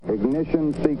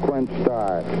Ignition sequence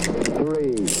start.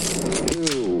 3,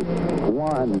 2,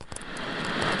 1.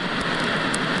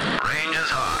 Range is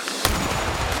hot.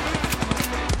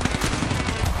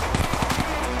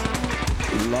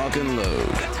 Lock and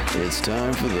load. It's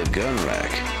time for the Gun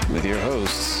Rack with your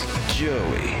hosts,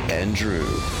 Joey and Drew.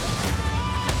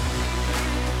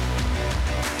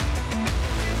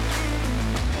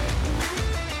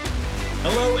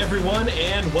 Hello, everyone,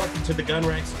 and welcome to the Gun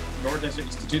Rack's North Desert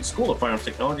Institute School of Firearms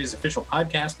Technology's official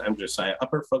podcast. I'm Josiah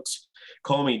Upper. Folks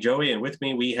call me Joey, and with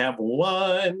me we have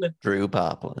Drew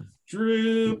Poplin.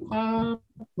 Drew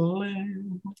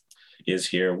Poplin is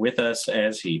here with us,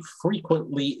 as he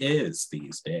frequently is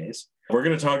these days. We're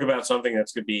going to talk about something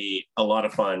that's going to be a lot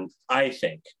of fun, I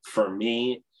think, for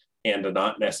me, and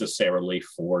not necessarily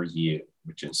for you,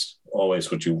 which is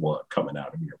always what you want coming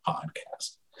out of your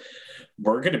podcast.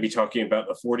 We're going to be talking about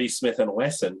the 40 Smith &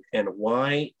 Wesson and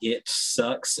why it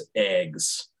sucks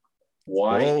eggs,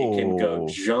 why it can go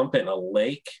jump in a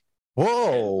lake,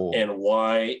 and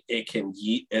why it can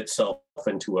yeet itself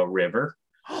into a river.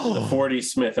 The 40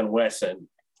 Smith & Wesson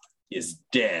is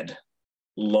dead.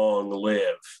 Long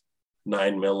live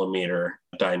 9mm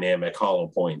dynamic hollow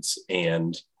points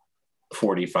and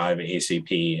 45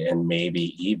 ACP and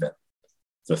maybe even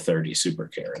the 30 super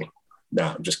carry.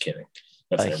 No, I'm just kidding.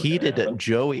 A heated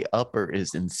Joey Upper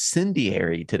is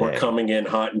incendiary today. We're coming in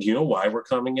hot. And do you know why we're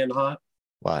coming in hot?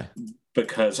 Why?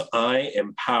 Because I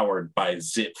am powered by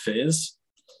Zip Fizz.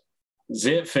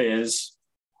 Zip Fizz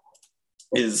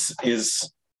is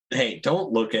hey,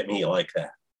 don't look at me like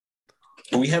that.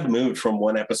 We have moved from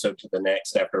one episode to the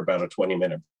next after about a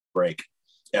 20-minute break.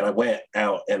 And I went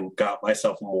out and got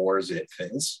myself more Zip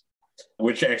Fizz,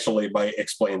 which actually might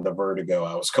explain the vertigo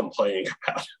I was complaining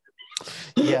about.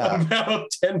 Yeah. About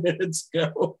 10 minutes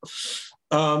ago.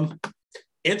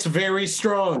 It's very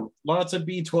strong. Lots of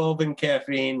B12 and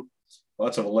caffeine,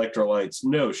 lots of electrolytes,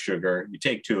 no sugar. You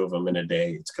take 2 of them in a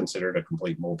day. It's considered a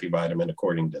complete multivitamin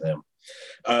according to them.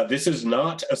 This is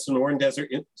not a Sonoran Desert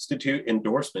Institute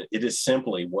endorsement. It is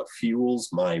simply what fuels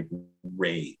my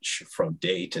rage from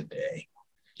day to day.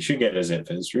 You should get a Zip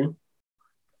Fizz, Drew.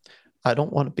 I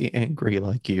don't want to be angry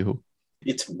like you.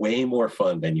 It's way more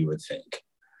fun than you would think.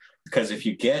 Because if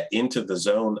you get into the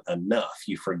zone enough,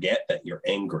 you forget that you're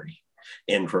angry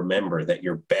and remember that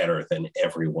you're better than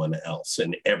everyone else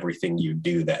and everything you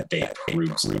do that day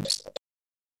proves it.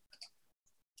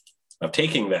 I'm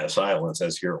taking that silence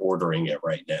as you're ordering it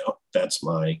right now. That's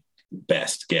my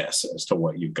best guess as to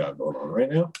what you've got going on right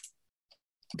now.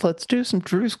 Let's do some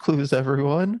Drew's Clues,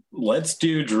 everyone. Let's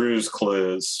do Drew's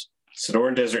Clues.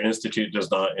 Sonoran Desert Institute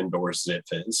does not endorse Zip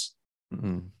Fizz.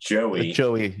 Mm-hmm.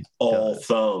 Joey all does.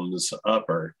 Thumbs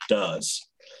upper does.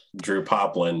 Drew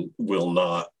Poplin will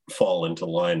not fall into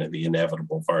line of the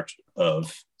inevitable part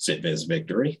of Zip Fizz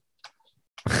victory.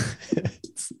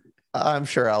 I'm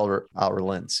sure I'll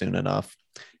relent soon enough.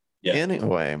 Yeah.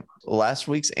 Anyway, last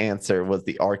week's answer was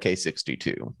the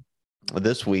RK62.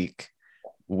 This week,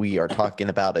 we are talking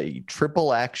about a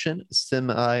triple action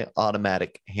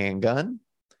semi-automatic handgun,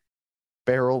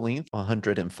 barrel length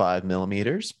 105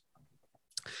 millimeters.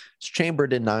 It's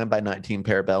chambered in 9x19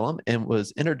 parabellum and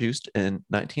was introduced in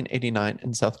 1989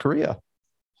 in South Korea.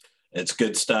 It's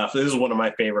good stuff. This is one of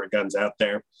my favorite guns out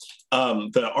there.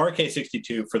 The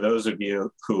RK62, for those of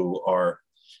you who are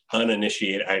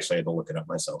uninitiated, I actually had to look it up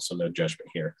myself, so no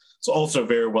judgment here. It's also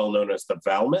very well known as the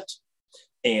Valmet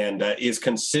and is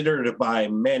considered by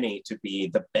many to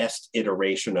be the best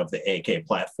iteration of the AK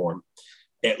platform,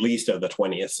 at least of the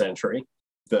 20th century.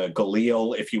 The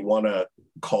Galil, if you want to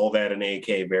call that an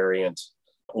AK variant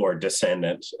or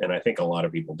descendant, and I think a lot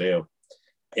of people do,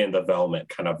 and the Valmet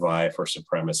kind of vie for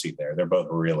supremacy there. They're both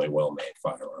really well-made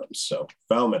firearms. So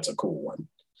Valmet's a cool one.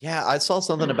 Yeah, I saw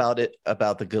something about it,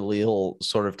 about the Galil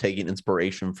sort of taking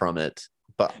inspiration from it,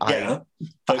 but I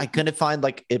couldn't find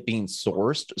like it being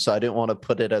sourced, so I didn't want to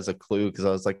put it as a clue because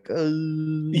I was like,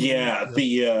 yeah,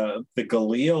 the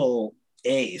Galil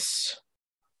Ace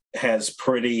has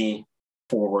pretty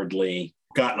forwardly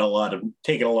taken a lot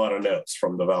of notes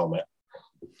from the Valmet.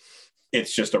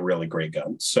 It's just a really great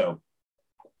gun. So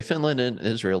Finland and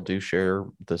Israel do share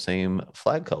the same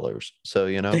flag colors, so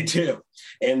they do,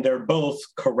 and they're both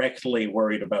correctly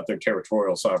worried about their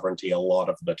territorial sovereignty a lot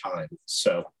of the time.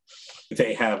 So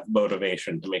they have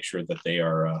motivation to make sure that they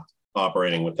are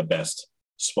operating with the best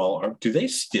small arm. Do they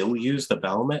still use the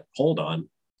Valmet? Hold on,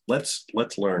 let's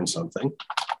learn something.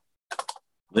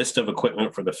 List of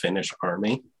equipment for the Finnish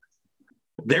army.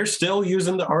 They're still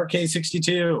using the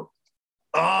RK62.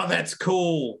 Oh, that's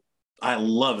cool. I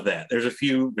love that. There's a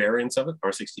few variants of it.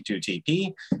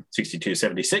 R62TP,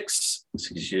 6276,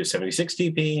 6276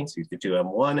 TP,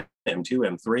 62M1,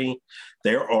 M2, M3.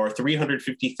 There are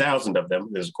 350,000 of them,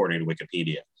 this is according to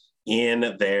Wikipedia,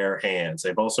 in their hands.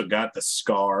 They've also got the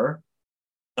SCAR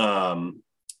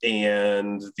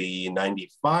and the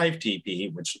 95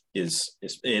 TP, which is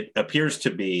it appears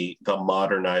to be the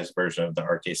modernized version of the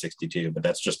RK62, but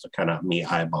that's just kind of me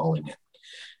eyeballing it.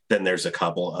 Then there's a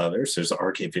couple others. There's the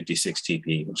RK56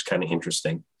 TP, which is kind of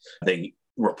interesting. They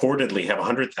reportedly have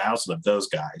 100,000 of those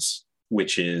guys,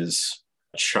 which is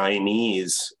a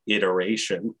Chinese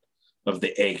iteration of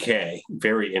the AK.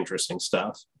 Very interesting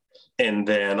stuff. And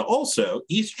then also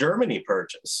East Germany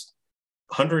purchased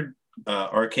 100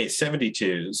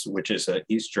 RK72s, which is an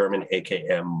East German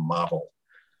AKM model.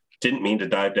 Didn't mean to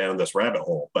dive down this rabbit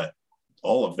hole, but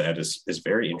all of that is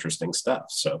very interesting stuff.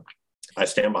 So I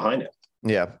stand behind it.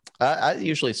 Yeah, I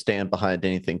usually stand behind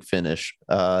anything Finnish.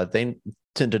 They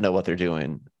tend to know what they're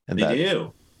doing. And they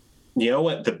do. You know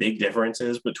what the big difference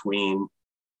is between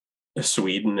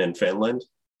Sweden and Finland?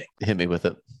 Hit me with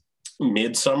it.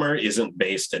 Midsummer isn't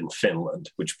based in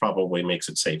Finland, which probably makes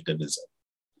it safe to visit.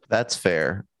 That's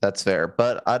fair. That's fair.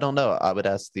 But I don't know. I would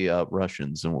ask the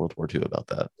Russians in World War II about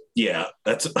that. Yeah,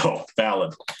 that's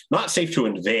valid. Not safe to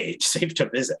invade, safe to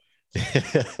visit.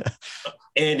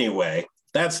 Anyway,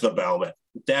 that's the Belmont.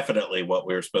 Definitely what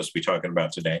we were supposed to be talking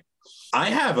about today. I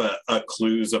have a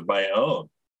clues of my own.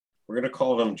 We're going to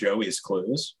call them Joey's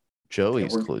clues.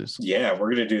 Joey's clues. Yeah,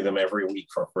 we're going to do them every week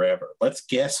for forever. Let's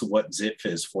guess what Zip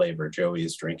Fizz flavor Joey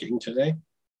is drinking today.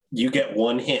 You get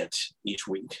one hint each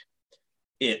week.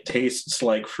 It tastes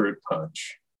like fruit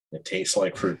punch. It tastes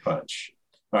like fruit punch.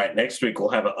 All right, next week we'll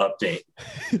have an update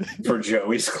for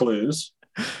Joey's clues.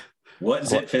 What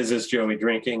Zip Fizz is Joey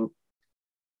drinking?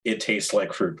 It tastes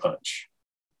like fruit punch.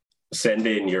 Send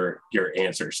in your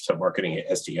answers to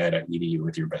marketing@sdi.edu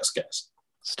with your best guess.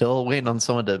 Still waiting on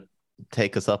someone to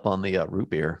take us up on the root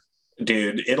beer.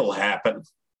 Dude, it'll happen.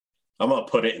 I'm going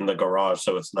to put it in the garage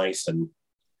so it's nice and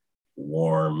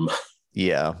warm.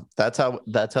 Yeah, that's how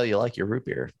you like your root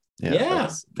beer. Yeah.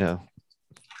 The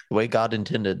way God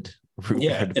intended root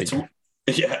beer to be.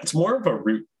 It's more of a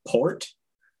root port.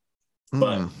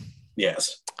 But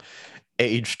yes.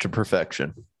 Aged to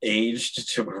perfection.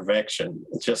 Aged to perfection.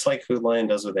 Just like Food Lion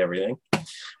does with everything.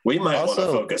 We might also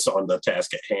want to focus on the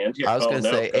task at hand. I was going to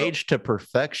say aged to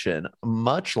perfection,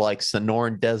 much like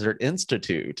Sonoran Desert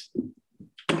Institute.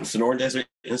 Sonoran Desert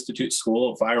Institute,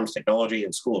 School of Firearms Technology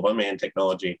and School of Unmanned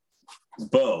Technology.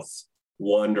 Both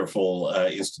wonderful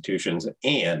institutions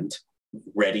and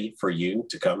ready for you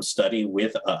to come study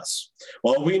with us.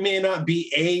 While we may not be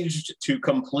aged to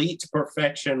complete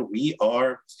perfection, we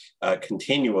are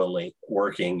continually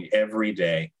working every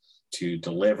day to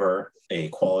deliver a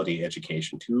quality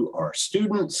education to our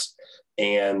students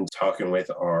and talking with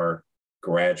our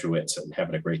graduates and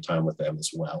having a great time with them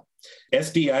as well.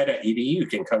 SDI.edu, you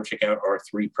can come check out our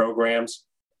 3 programs,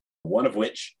 one of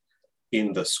which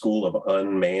in the School of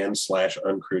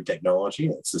Unmanned/Uncrewed Technology.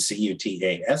 It's the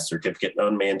CUTAS, Certificate in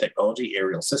Unmanned Technology,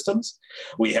 Aerial Systems.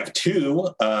 We have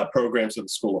 2 programs in the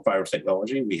School of Firearms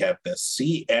Technology. We have the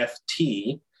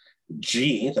CFTG,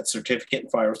 that's Certificate in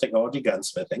Firearms Technology,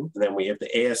 Gunsmithing. And then we have the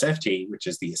ASFT, which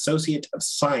is the Associate of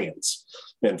Science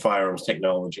in Firearms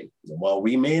Technology. And while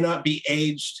we may not be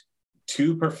aged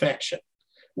to perfection,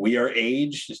 we are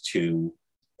aged to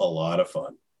a lot of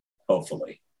fun,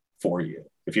 hopefully, for you.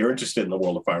 If you're interested in the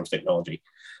world of firearms technology,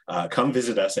 come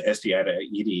visit us at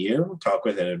sdi.edu, talk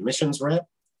with an admissions rep,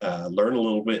 learn a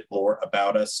little bit more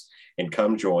about us, and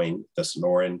come join the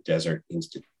Sonoran Desert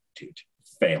Institute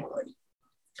family.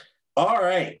 All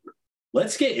right,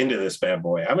 let's get into this bad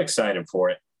boy. I'm excited for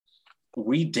it.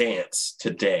 We dance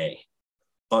today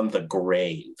on the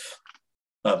grave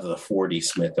of the 40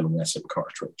 Smith & Wesson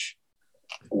cartridge.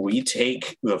 We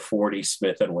take the 40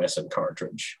 Smith & Wesson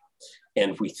cartridge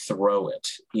and we throw it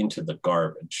into the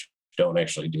garbage. Don't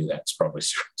actually do that. It's probably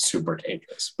super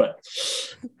dangerous. But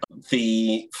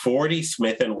the 40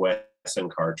 Smith & Wesson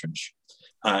cartridge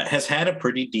has had a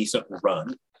pretty decent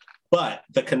run. But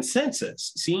the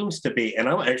consensus seems to be, and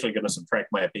I'm actually going to subtract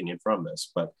my opinion from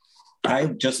this, but I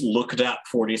just looked up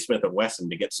 40 Smith & Wesson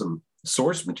to get some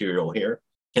source material here.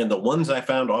 And the ones I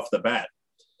found off the bat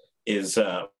is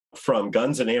from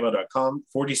gunsandammo.com,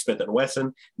 40 Smith &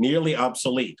 Wesson, nearly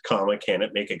obsolete, can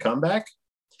it make a comeback?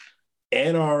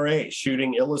 NRA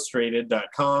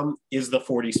shootingillustrated.com, is the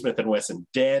 40 Smith & Wesson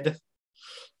dead?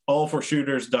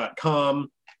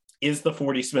 Allforshooters.com, is the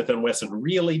 40 Smith & Wesson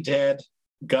really dead?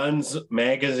 Guns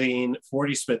Magazine,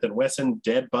 40 Smith & Wesson,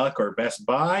 dead buck or best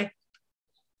buy?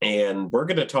 And we're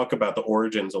going to talk about the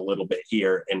origins a little bit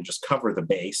here and just cover the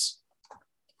base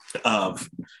of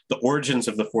the origins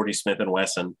of the 40 Smith &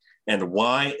 Wesson and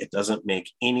why it doesn't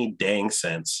make any dang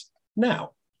sense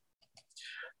now.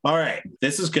 All right,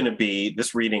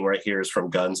 this reading right here is from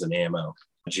Guns and Ammo.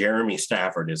 Jeremy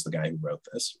Stafford is the guy who wrote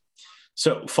this.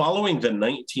 So following the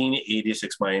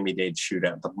 1986 Miami-Dade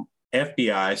shootout, the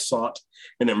FBI sought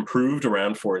an improved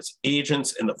round for its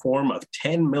agents in the form of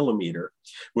 10 millimeter,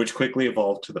 which quickly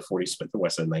evolved to the 40 Smith &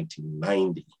 Wesson in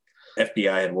 1990.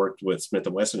 FBI had worked with Smith &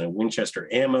 Wesson and Winchester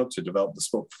Ammo to develop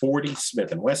the 40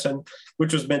 Smith & Wesson,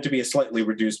 which was meant to be a slightly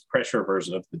reduced pressure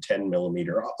version of the 10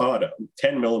 millimeter auto.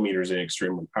 10 millimeter is an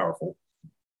extremely powerful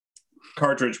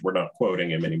cartridge. We're not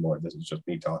quoting him anymore. This is just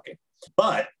me talking.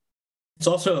 But it's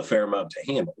also a fair amount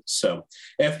to handle. So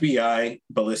FBI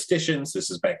ballisticians,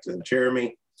 this is back to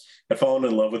Jeremy, had fallen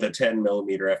in love with a 10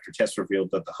 millimeter after tests revealed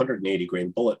that the 180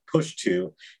 grain bullet pushed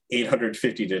to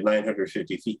 850 to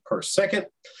 950 feet per second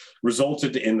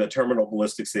resulted in the terminal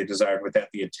ballistics they desired without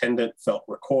the attendant felt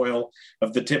recoil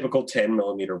of the typical 10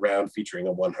 millimeter round featuring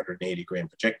a 180 grain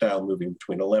projectile moving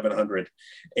between 1100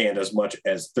 and as much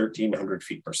as 1300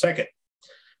 feet per second.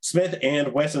 Smith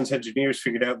and Wesson's engineers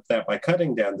figured out that by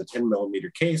cutting down the 10 millimeter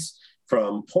case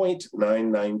from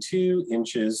 0.992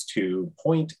 inches to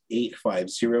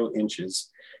 0.850 inches,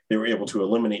 they were able to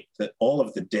eliminate all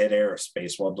of the dead air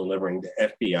space while delivering the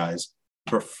FBI's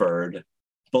preferred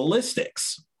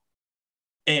ballistics.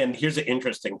 And here's an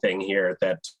interesting thing here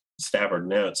that Stafford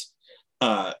notes.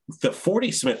 The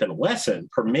 40 Smith & Wesson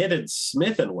permitted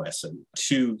Smith & Wesson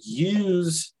to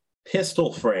use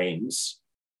pistol frames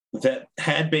that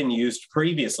had been used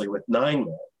previously with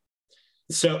 9mm.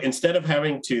 So instead of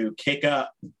having to kick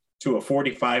up to a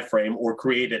 45 frame or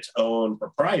create its own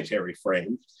proprietary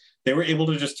frame, they were able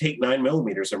to just take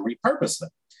 9mm and repurpose them,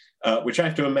 which I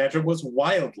have to imagine was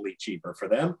wildly cheaper for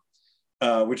them,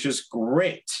 which is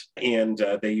great. And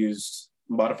they used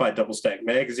modified double stack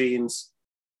magazines.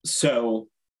 So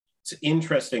it's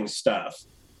interesting stuff.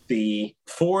 The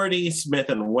 40 Smith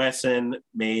 & Wesson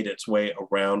made its way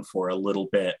around for a little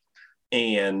bit,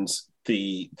 and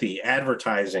the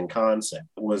advertising concept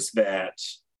was that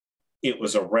it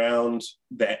was a round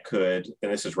that could,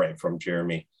 and this is right from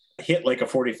Jeremy, hit like a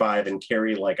 45 and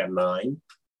carry like a 9,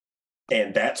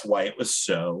 and that's why it was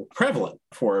so prevalent.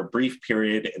 For a brief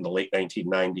period in the late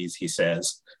 1990s, he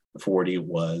says, the 40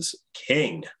 was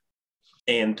king.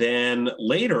 And then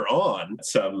later on,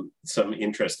 some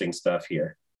interesting stuff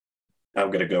here. I'm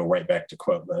going to go right back to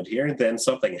quote mode here. And then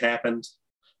something happened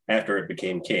after it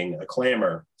became king. A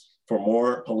clamor for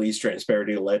more police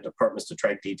transparency led departments to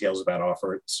track details about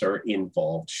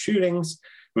officer-involved shootings.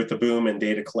 With the boom and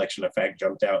data collection, a fact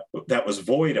jumped out that was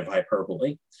void of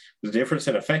hyperbole. The difference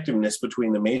in effectiveness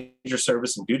between the major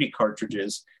service and duty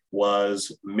cartridges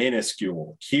was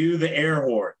minuscule. Cue the air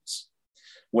horns.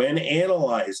 When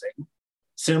analyzing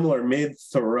similar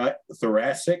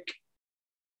mid-thoracic,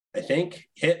 I think,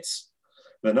 hits,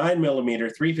 the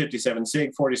 9mm 357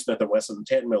 SIG, 40 Smith & Wesson,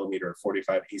 10mm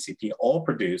 45 ACP all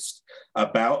produced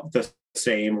about the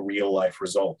same real-life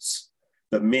results.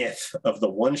 The myth of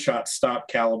the one-shot stop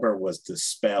caliber was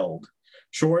dispelled.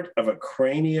 Short of a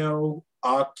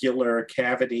cranio-ocular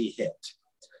cavity hit,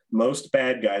 most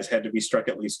bad guys had to be struck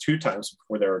at least 2 times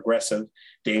before their aggressive,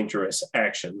 dangerous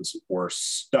actions were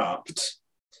stopped.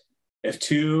 If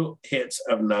 2 hits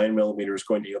of 9mm is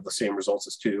going to yield the same results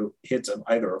as 2 hits of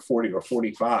either a 40 or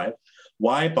 45,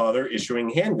 why bother issuing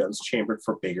handguns chambered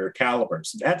for bigger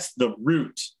calibers? That's the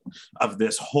root of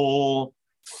this whole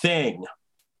thing.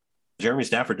 Jeremy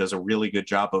Stafford does a really good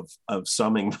job of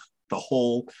summing the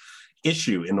whole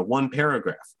issue into one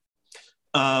paragraph.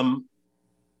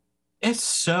 It's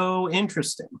so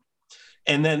interesting.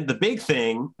 And then the big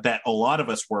thing that a lot of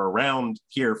us were around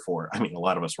here for, I mean, a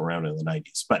lot of us were around in the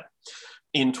 90s, but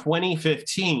in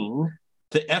 2015,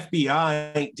 the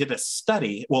FBI did a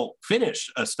study,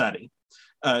 finished a study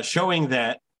showing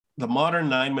that the modern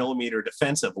 9mm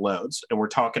defensive loads, and we're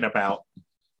talking about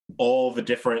all the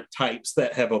different types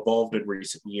that have evolved in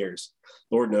recent years.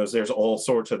 Lord knows there's all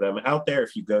sorts of them out there.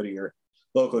 If you go to your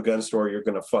local gun store, you're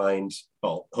going to find,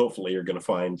 hopefully you're going to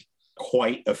find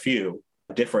quite a few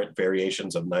different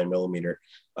variations of 9mm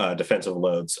defensive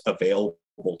loads available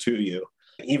to you.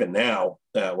 Even now,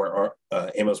 where our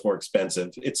ammo's more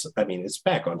expensive, it's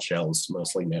back on shelves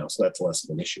mostly now, so that's less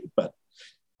of an issue. But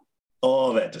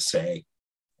all that to say,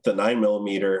 the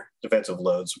 9mm defensive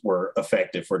loads were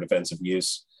effective for defensive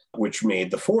use, which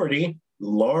made the 40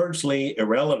 largely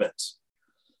irrelevant.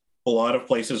 A lot of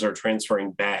places are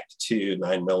transferring back to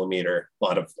 9mm, a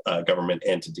lot of government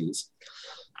entities.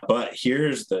 But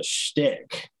here's the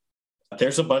shtick.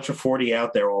 There's a bunch of 40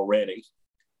 out there already.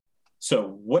 So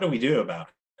what do we do about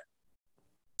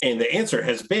it? And the answer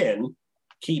has been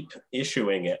keep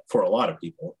issuing it for a lot of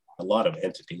people, a lot of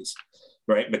entities,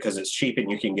 right? Because it's cheap and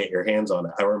you can get your hands on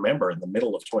it. I remember in the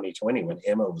middle of 2020 when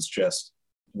ammo was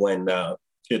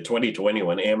in 2020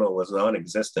 when ammo was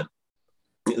non-existent,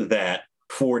 that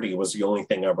 40 was the only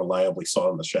thing I reliably saw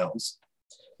on the shelves.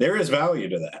 There is value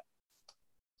to that.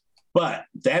 But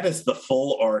that is the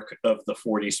full arc of the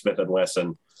 40 Smith &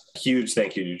 Wesson. Huge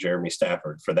thank you to Jeremy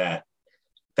Stafford for that.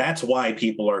 That's why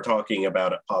people are talking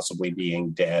about it possibly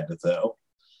being dead, though.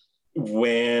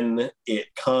 When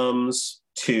it comes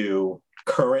to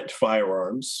current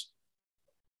firearms,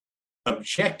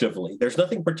 objectively, there's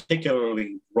nothing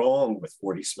particularly wrong with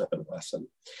 40 Smith & Wesson.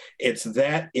 It's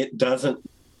that it doesn't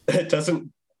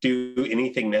do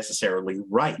anything necessarily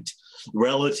right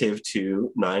relative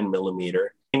to 9mm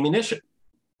ammunition.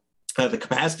 The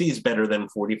capacity is better than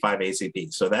 45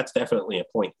 ACP, so that's definitely a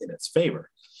point in its favor.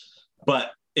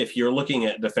 But if you're looking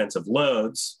at defensive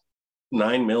loads,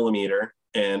 9mm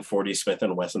and 40 Smith &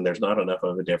 Wesson, there's not enough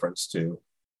of a difference to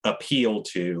appeal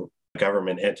to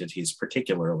government entities,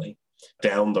 particularly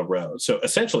down the road. So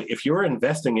essentially, if you're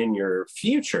investing in your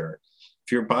future,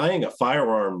 if you're buying a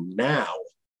firearm now,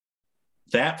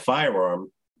 that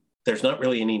firearm, there's not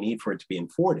really any need for it to be in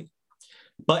 40.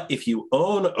 But if you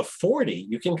own a 40,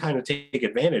 you can kind of take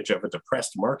advantage of a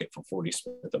depressed market for 40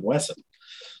 Smith & Wesson.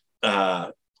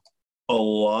 A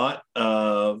lot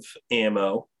of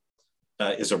ammo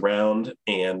is around,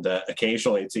 and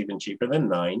occasionally it's even cheaper than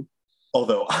 9.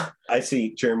 Although I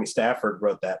see Jeremy Stafford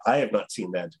wrote that. I have not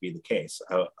seen that to be the case.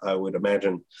 I would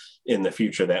imagine in the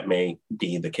future that may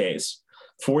be the case.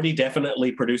 40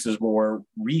 definitely produces more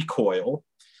recoil.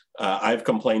 I've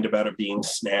complained about it being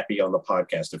snappy on the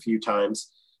podcast a few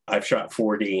times. I've shot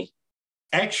 40.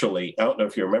 Actually, I don't know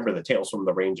if you remember the Tales from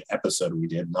the Range episode we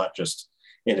did, not just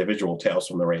individual Tales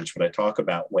from the Range, but I talk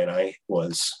about when I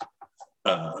was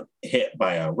hit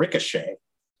by a ricochet.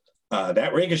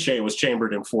 That ricochet was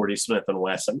chambered in 40 Smith &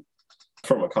 Wesson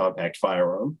from a compact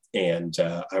firearm. And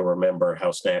I remember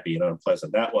how snappy and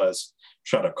unpleasant that was.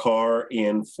 Shot a car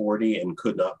in 40 and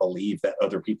could not believe that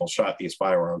other people shot these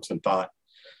firearms and thought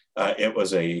it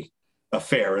was a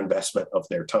fair investment of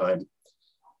their time.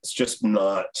 It's just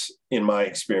not, in my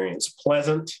experience,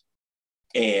 pleasant.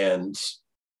 And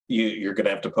you're going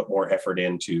to have to put more effort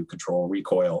into control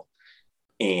recoil.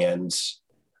 And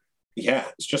yeah,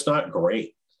 it's just not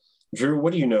great. Drew,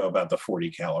 what do you know about the 40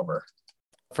 caliber?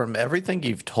 From everything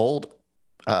you've told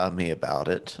me about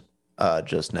it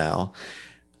just now,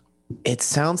 it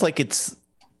sounds like it's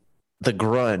the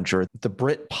grunge or the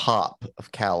Brit pop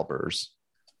of calibers.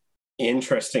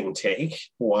 Interesting take.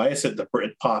 Why is it the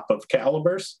Brit pop of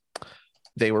calibers?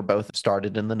 They were both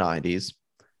started in the 90s,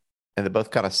 and they both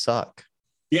kind of suck.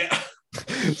 Yeah.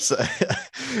 So,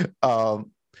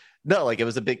 no, like it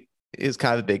was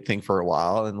kind of a big thing for a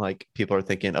while, and like people are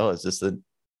thinking, oh, is this the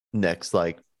next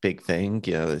like big thing?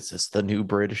 You know, is this the new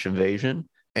British invasion?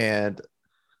 And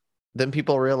then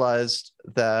people realized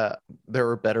that there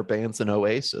were better bands than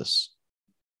Oasis.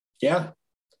 Yeah.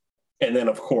 And then,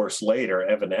 of course, later,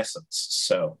 Evanescence.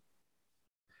 So,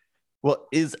 well,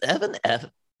 is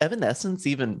Evanescence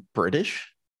even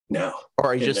British? No.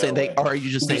 Or are you just saying they? Or are you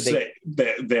just saying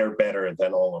they're better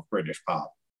than all of British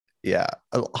pop? Yeah,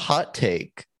 a hot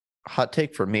take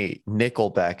for me.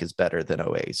 Nickelback is better than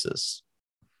Oasis.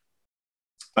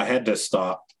 I had to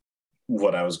stop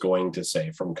what I was going to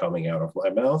say from coming out of my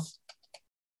mouth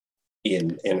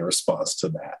in response to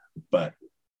that. But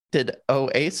did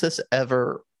Oasis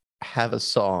ever have a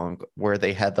song where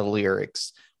they had the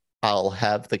lyrics, "I'll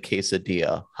have the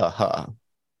quesadilla, haha"?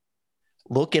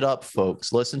 Look it up,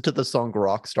 folks. Listen to the song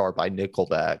Rockstar by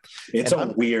Nickelback. It's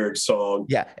a weird song.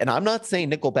 Yeah, and I'm not saying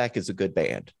Nickelback is a good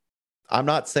band. I'm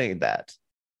not saying that.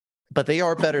 But they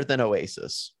are better than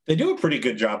Oasis. They do a pretty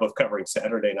good job of covering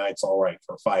Saturday Night's All Right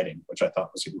for Fighting, which I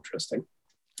thought was interesting.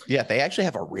 Yeah, they actually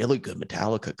have a really good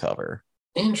Metallica cover.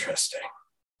 Interesting.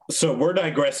 So we're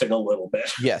digressing a little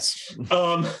bit. Yes. Here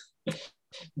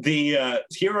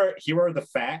are the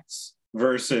facts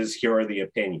versus here are the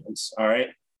opinions. All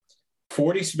right.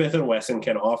 40 Smith & Wesson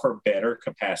can offer better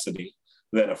capacity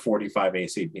than a 45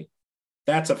 ACP.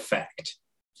 That's a fact.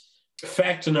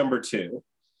 Fact number 2,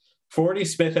 40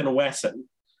 Smith & Wesson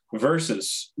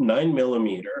versus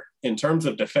 9mm in terms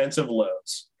of defensive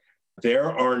loads,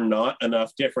 there are not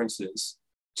enough differences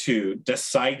to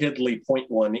decidedly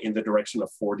point one in the direction of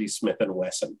 40 Smith &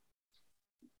 Wesson.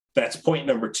 That's point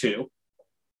number 2.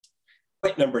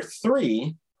 Point number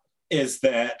 3 is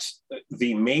that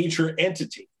the major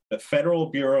entity, the Federal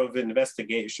Bureau of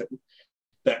Investigation,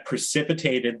 that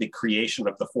precipitated the creation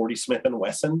of the 40 Smith &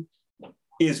 Wesson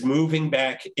is moving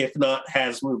back, if not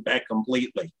has moved back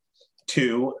completely,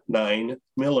 to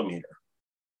 9mm.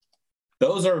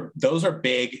 Those are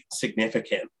big,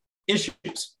 significant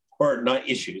issues, or not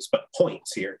issues, but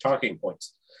points here, talking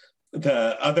points.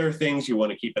 The other things you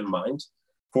want to keep in mind,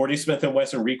 40 Smith &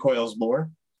 Wesson recoils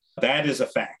more. That is a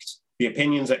fact. The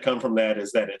opinions that come from that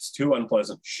is that it's too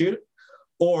unpleasant to shoot,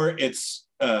 or it's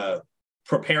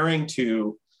preparing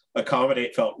to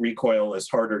accommodate felt recoil is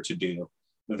harder to do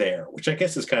there, which I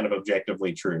guess is kind of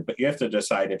objectively true, but you have to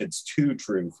decide if it's too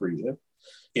true for you.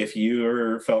 If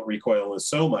your felt recoil is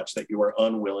so much that you are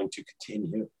unwilling to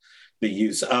continue the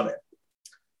use of it.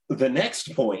 The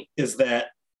next point is that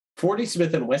 40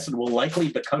 Smith & Wesson will likely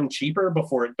become cheaper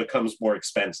before it becomes more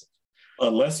expensive,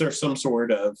 unless there's some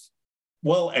sort of,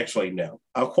 well, actually, no.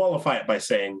 I'll qualify it by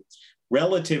saying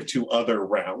relative to other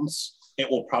rounds, it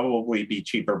will probably be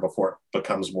cheaper before it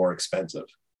becomes more expensive.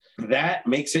 That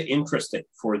makes it interesting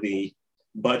for the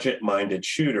budget-minded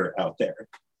shooter out there.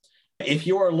 If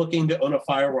you are looking to own a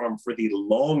firearm for the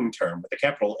long term, with a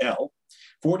capital L,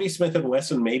 40 Smith &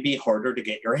 Wesson may be harder to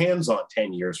get your hands on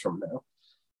 10 years from now.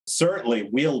 Certainly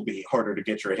will be harder to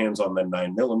get your hands on than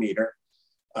 9mm,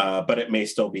 but it may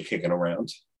still be kicking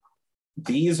around.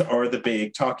 These are the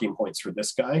big talking points for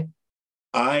this guy.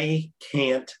 I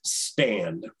can't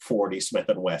stand 40 Smith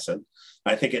 & Wesson.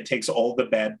 I think it takes all the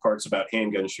bad parts about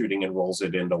handgun shooting and rolls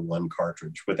it into one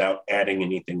cartridge without adding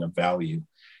anything of value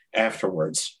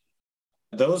afterwards.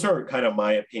 Those are kind of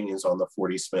my opinions on the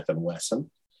 40 Smith & Wesson.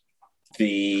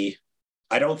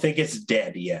 I don't think it's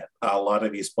dead yet. A lot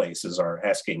of these places are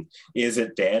asking, is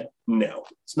it dead? No,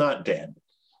 it's not dead.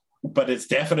 But it's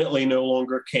definitely no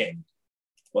longer king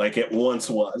like it once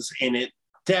was. And it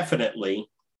definitely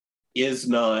is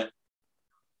not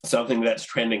something that's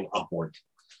trending upward.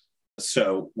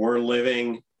 So we're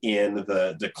living in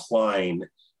the decline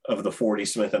of the 40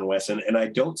 Smith & Wesson, and I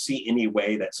don't see any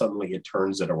way that suddenly it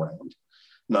turns it around.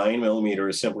 9mm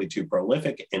is simply too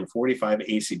prolific, and 45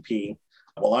 ACP,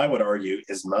 well, I would argue,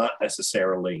 is not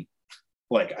necessarily,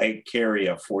 like, I carry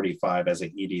a 45 as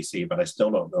an EDC, but I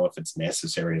still don't know if it's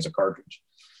necessary as a cartridge.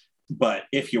 But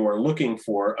if you are looking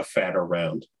for a fatter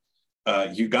round,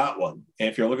 you got one. And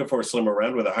if you're looking for a slimmer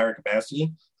round with a higher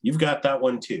capacity, you've got that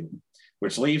one too,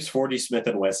 which leaves 40 Smith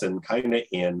 & Wesson kind of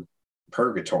in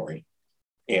purgatory.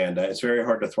 And it's very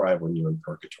hard to thrive when you're in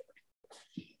purgatory.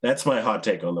 That's my hot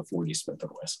take on the 40 Smith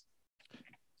 & Wesson.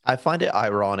 I find it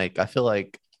ironic. I feel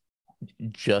like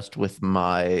just with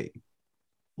my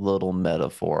little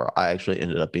metaphor, I actually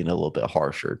ended up being a little bit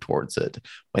harsher towards it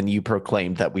when you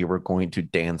proclaimed that we were going to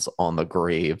dance on the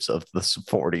graves of the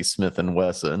 40 Smith &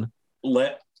 Wesson.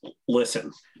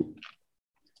 Listen,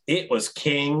 it was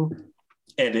king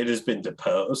and it has been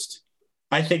deposed.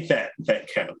 I think that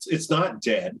counts. It's not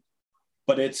dead,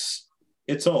 but it's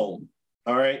old.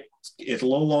 All right. It's a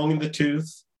little long in the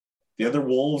tooth. The other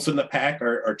wolves in the pack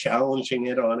are challenging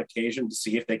it on occasion to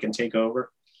see if they can take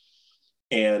over.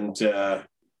 And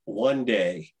one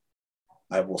day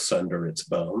I will sunder its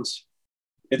bones.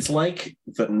 It's like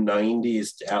the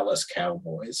 90s Dallas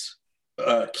Cowboys,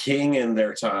 king in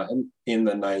their time in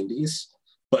the 90s,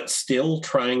 but still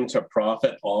trying to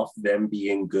profit off them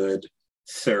being good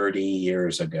 30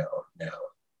 years ago now.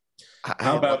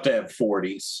 How about to have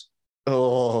 40s?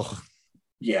 Oh,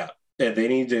 yeah. They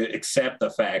need to accept the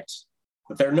fact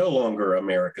that they're no longer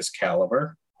America's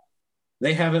caliber.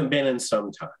 They haven't been in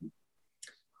some time.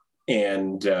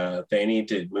 And they need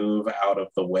to move out of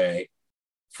the way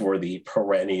for the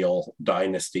perennial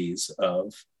dynasties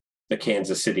of the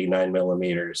Kansas City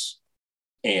 9mm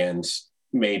and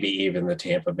maybe even the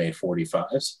Tampa Bay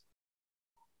 45s.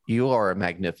 You are a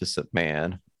magnificent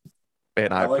man.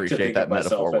 And I like appreciate that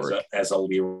metaphor. As a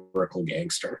lyrical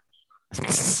gangster.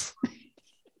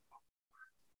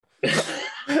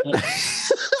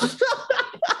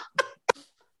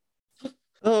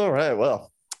 All right.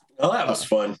 Well, that was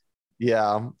fun.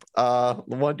 Yeah.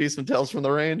 Want to do some Tales from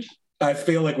the Range? I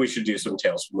feel like we should do some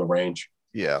Tales from the Range.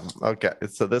 Yeah. Okay.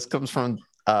 So this comes from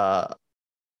The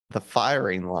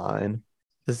Firing Line.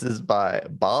 This is by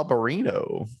Bob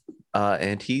Areno,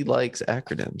 and he likes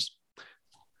acronyms.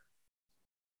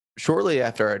 Shortly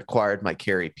after I acquired my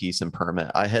carry piece and permit,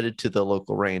 I headed to the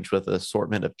local range with an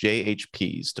assortment of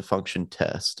JHPs to function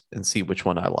test and see which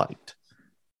one I liked.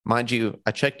 Mind you,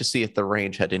 I checked to see if the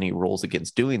range had any rules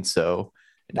against doing so,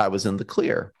 and I was in the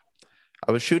clear.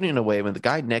 I was shooting away when the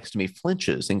guy next to me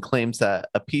flinches and claims that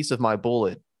a piece of my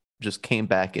bullet just came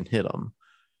back and hit him.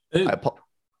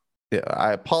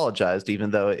 I apologized,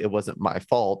 even though it wasn't my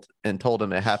fault, and told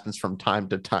him it happens from time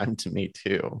to time to me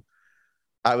too.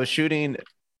 I was shooting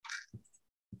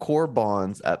core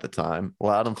bonds at the time,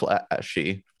 loud and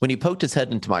flashy, when he poked his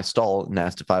head into my stall and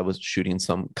asked if I was shooting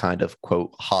some kind of,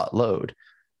 quote, hot load.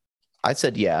 I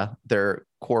said, yeah, they're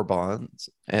core bonds,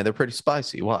 and they're pretty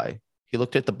spicy. Why? He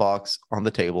looked at the box on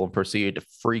the table and proceeded to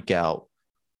freak out.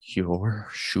 You're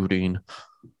shooting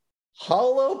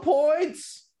hollow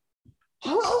points?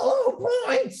 Hollow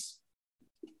points!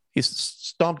 He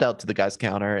stomped out to the guy's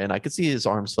counter, and I could see his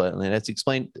arms sweating. And as he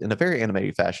explained in a very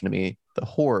animated fashion to me, the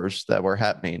horrors that were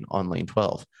happening on lane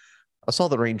 12. I saw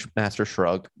the range master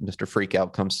shrug. Mr.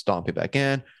 Freakout comes stomping back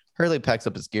in. Hurley packs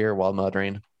up his gear while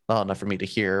muttering, loud enough for me to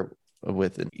hear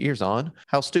with ears on,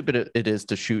 how stupid it is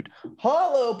to shoot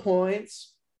hollow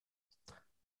points,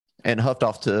 and huffed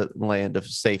off to land of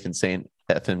safe and sane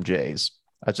FMJs.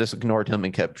 I just ignored him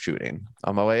and kept shooting.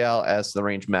 On my way out, I asked the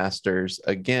range masters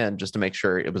again just to make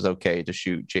sure it was okay to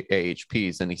shoot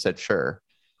AHPs, and he said sure.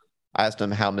 I asked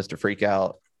him how Mr.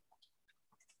 Freakout.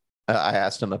 I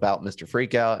asked him about Mr.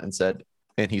 Freakout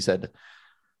and he said,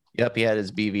 yep, he had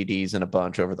his BVDs in a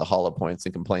bunch over the hollow points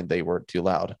and complained they were too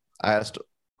loud. I asked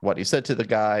what he said to the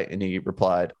guy, and he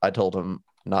replied, I told him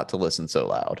not to listen so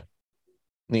loud.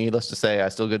 Needless to say, I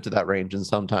still go to that range, and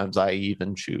sometimes I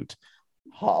even shoot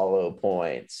hollow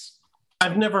points.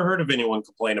 I've never heard of anyone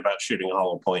complain about shooting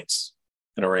hollow points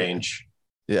in a range.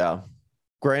 Yeah.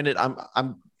 Granted,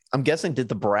 I'm guessing, did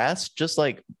the brass just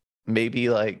maybe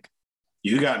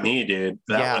you got me, dude.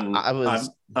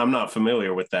 I'm not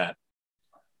familiar with that.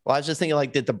 Well, I was just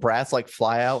thinking, did the brass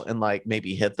fly out and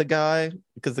maybe hit the guy?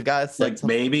 Because the guy said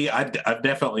maybe. I've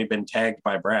definitely been tagged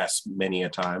by brass many a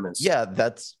time. Yeah,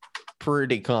 that's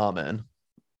pretty common.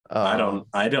 I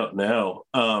don't know.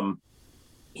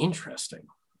 Interesting.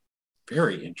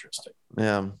 Very interesting.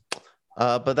 Yeah.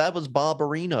 But that was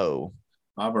Barbarino.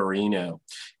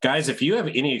 Guys, if you have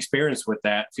any experience with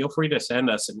that, feel free to send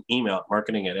us an email at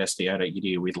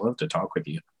marketing@sti.edu. We'd love to talk with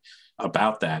you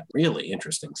about that. Really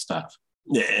interesting stuff.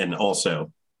 And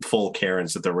also full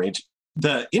Karens at the range.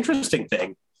 The interesting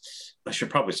thing, I should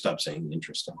probably stop saying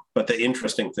interesting, but the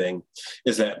interesting thing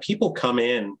is that people come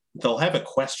in, they'll have a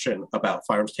question about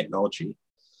firearms technology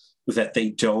that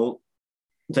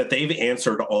they've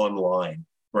answered online,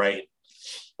 right?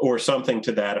 Or something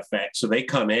to that effect. So they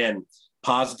come in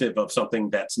positive of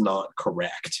something that's not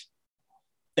correct.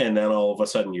 And then all of a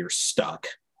sudden you're stuck.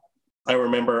 I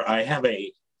remember I have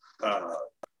a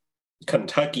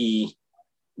Kentucky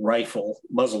rifle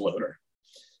muzzleloader.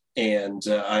 And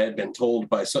I had been told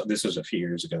this was a few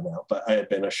years ago now, but I had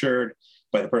been assured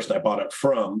by the person I bought it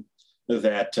from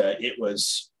that it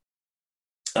was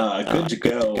good to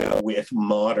go with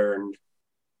modern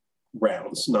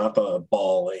rounds, not the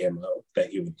ball ammo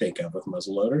that you would think of with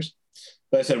muzzleloaders.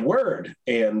 But I said, word.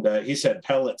 And he said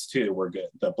pellets too were good.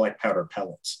 The black powder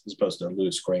pellets as opposed to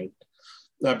loose grain.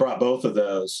 I brought both of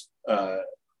those.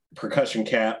 Percussion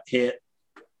cap hit,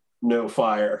 no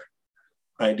fire.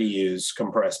 I had to use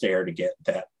compressed air to get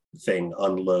that thing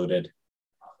unloaded.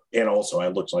 And also I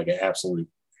looked like an absolute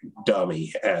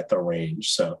dummy at the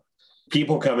range. So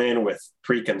people come in with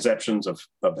preconceptions of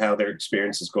how their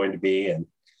experience is going to be. And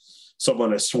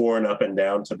someone has sworn up and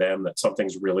down to them that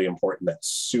something's really important that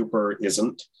super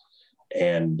isn't.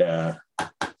 And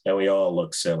we all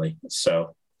look silly.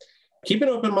 So keep an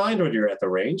open mind when you're at the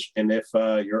range. And if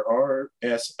your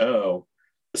RSO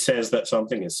says that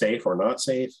something is safe or not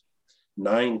safe,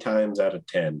 9 times out of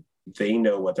 10, they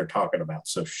know what they're talking about.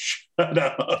 So shut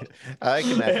up I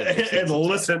can and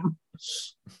listen.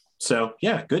 So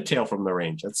yeah, good tale from the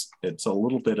range. It's a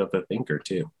little bit of a thinker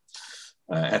too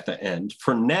at the end.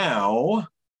 For now,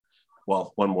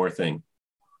 well, one more thing.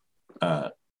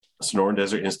 Sonoran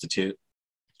Desert Institute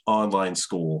online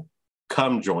school.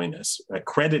 Come join us.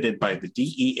 Accredited by the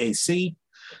DEAC,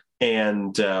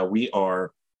 and we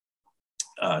are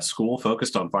school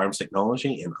focused on firearms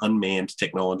technology and unmanned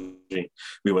technology.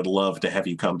 We would love to have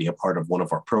you come be a part of one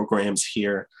of our programs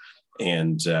here,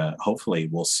 and hopefully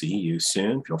we'll see you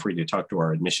soon. Feel free to talk to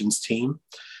our admissions team,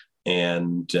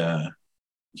 and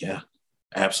yeah,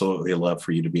 absolutely love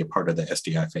for you to be a part of the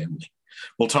SDI family.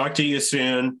 We'll talk to you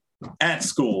soon at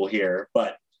school here,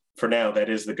 but for now, that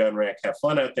is the gun rack. Have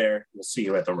fun out there. We'll see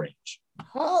you at the range.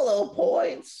 Hollow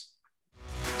points.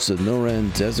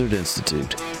 Sonoran Desert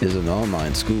Institute is an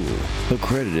online school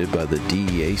accredited by the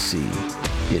DEAC.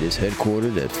 It is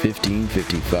headquartered at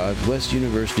 1555 West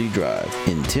University Drive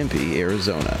in Tempe,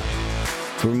 Arizona.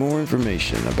 For more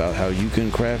information about how you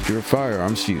can craft your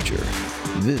firearms future,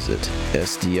 visit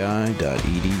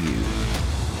sdi.edu.